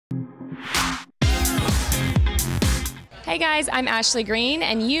Hey guys, I'm Ashley Greene,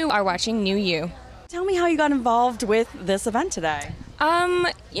 and you are watching New You. Tell me how you got involved with this event today.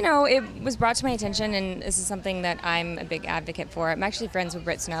 It was brought to my attention, and this is something that I'm a big advocate for. I'm actually friends with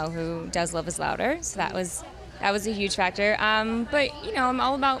Britt Snow, who does Love Is Louder, so that was a huge factor. I'm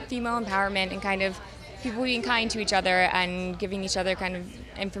all about female empowerment and kind of people being kind to each other and giving each other kind of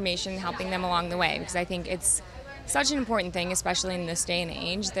information, helping them along the way, because I think it's such an important thing, especially in this day and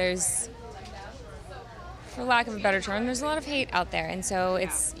age. There's, for lack of a better term, there's a lot of hate out there, and so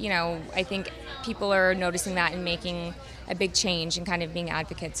it's, I think people are noticing that and making a big change and kind of being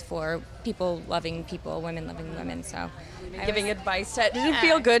advocates for people loving people, women loving women. So giving advice. Did it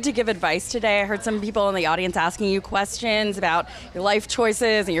feel good to give advice today? I heard some people in the audience asking you questions about your life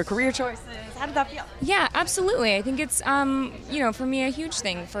choices and your career choices. How did that feel? Yeah, absolutely. I think it's, for me, a huge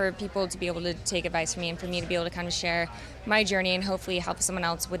thing for people to be able to take advice from me and for me to be able to kind of share my journey and hopefully help someone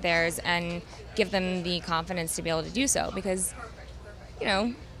else with theirs and give them the confidence to be able to do so. Because,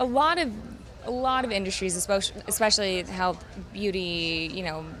 a lot of industries, especially health, beauty,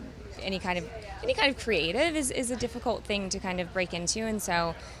 any kind of creative is a difficult thing to kind of break into. And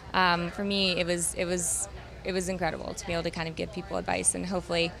so for me, it was incredible to be able to kind of give people advice and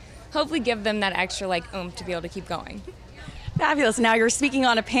hopefully give them that extra oomph to be able to keep going. Fabulous. Now you're speaking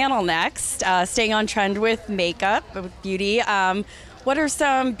on a panel next, staying on trend with makeup, with beauty. What are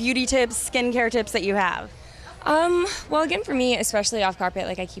some beauty tips, skincare tips that you have? Well, again, for me, especially off carpet,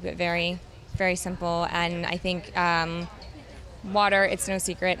 I keep it very, very simple. And I think water, it's no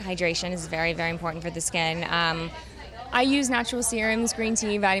secret. Hydration is very, very important for the skin. I use natural serums, green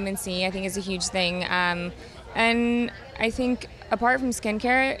tea, vitamin C, I think is a huge thing. And I think apart from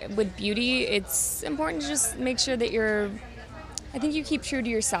skincare, with beauty, it's important to just make sure that you keep true to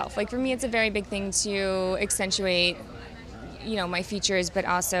yourself. For me, it's a very big thing to accentuate, my features, but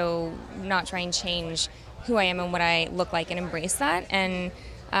also not try and change who I am and what I look like and embrace that. And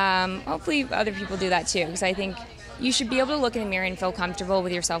hopefully other people do that too, because I think you should be able to look in the mirror and feel comfortable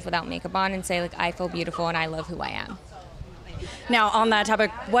with yourself without makeup on and say, I feel beautiful and I love who I am. Now, on that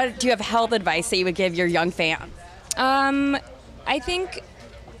topic, what do you have health advice that you would give your young fans? I think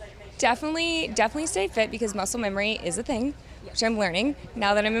definitely stay fit, because muscle memory is a thing, which I'm learning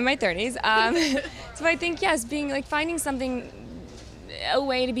now that I'm in my 30s. So I think, yes, finding something, a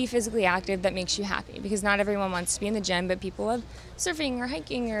way to be physically active that makes you happy, because not everyone wants to be in the gym, but people love surfing or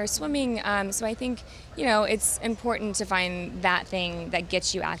hiking or swimming. So I think, it's important to find that thing that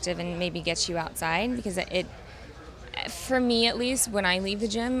gets you active and maybe gets you outside, because for me at least, when I leave the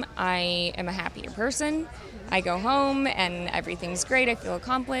gym, I am a happier person. I go home and everything's great. I feel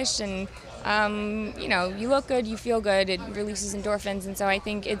accomplished, and you look good, you feel good. It releases endorphins, and so I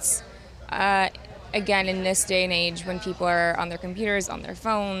think it's again, in this day and age when people are on their computers, on their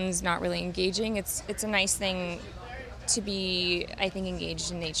phones, not really engaging, it's a nice thing to be, I think, engaged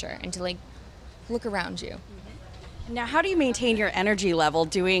in nature and to look around you. Now, how do you maintain your energy level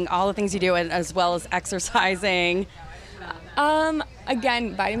doing all the things you do, as well as exercising?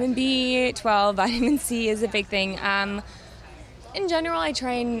 Again, vitamin B12, vitamin C is a big thing. In general, I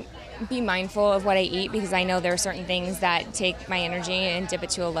try and be mindful of what I eat, because I know there are certain things that take my energy and dip it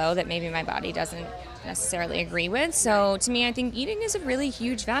to a low that maybe my body doesn't necessarily agree with. So to me, I think eating is a really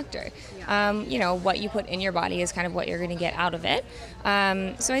huge factor. What you put in your body is kind of what you're going to get out of it.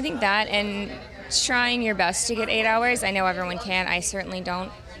 So I think that, and trying your best to get 8 hours. I know everyone can. I certainly don't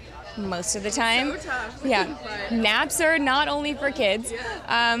most of the time. So tough. Yeah. Naps are not only for kids.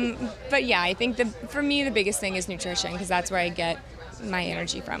 But yeah, I think for me, the biggest thing is nutrition, because that's where I get my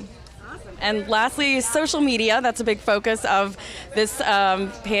energy from. And lastly, social media. That's a big focus of this,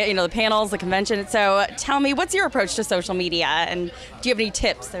 the panels, the convention. So tell me, what's your approach to social media, and do you have any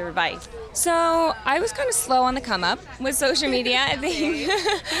tips or advice? So I was kind of slow on the come up with social media, I think.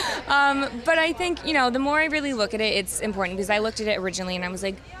 But I think, the more I really look at it, it's important, because I looked at it originally and I was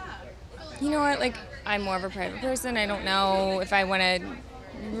like, you know what, I'm more of a private person. I don't know if I want to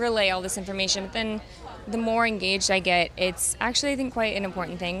relay all this information. But then the more engaged I get, it's actually, I think, quite an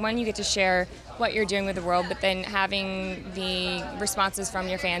important thing. One, you get to share what you're doing with the world, but then having the responses from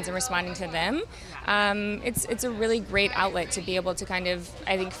your fans and responding to them, it's a really great outlet to be able to kind of,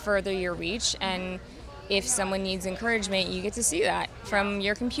 I think, further your reach. And if someone needs encouragement, you get to see that from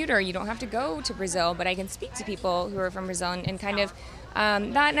your computer. You don't have to go to Brazil, but I can speak to people who are from Brazil and kind of that.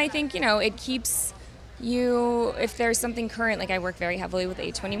 And I think, it keeps you, if there's something current, I work very heavily with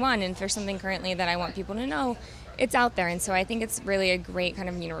A21, and if there's something currently that I want people to know, it's out there. And so I think it's really a great kind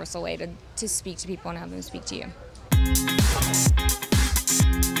of universal way to speak to people and have them speak to you.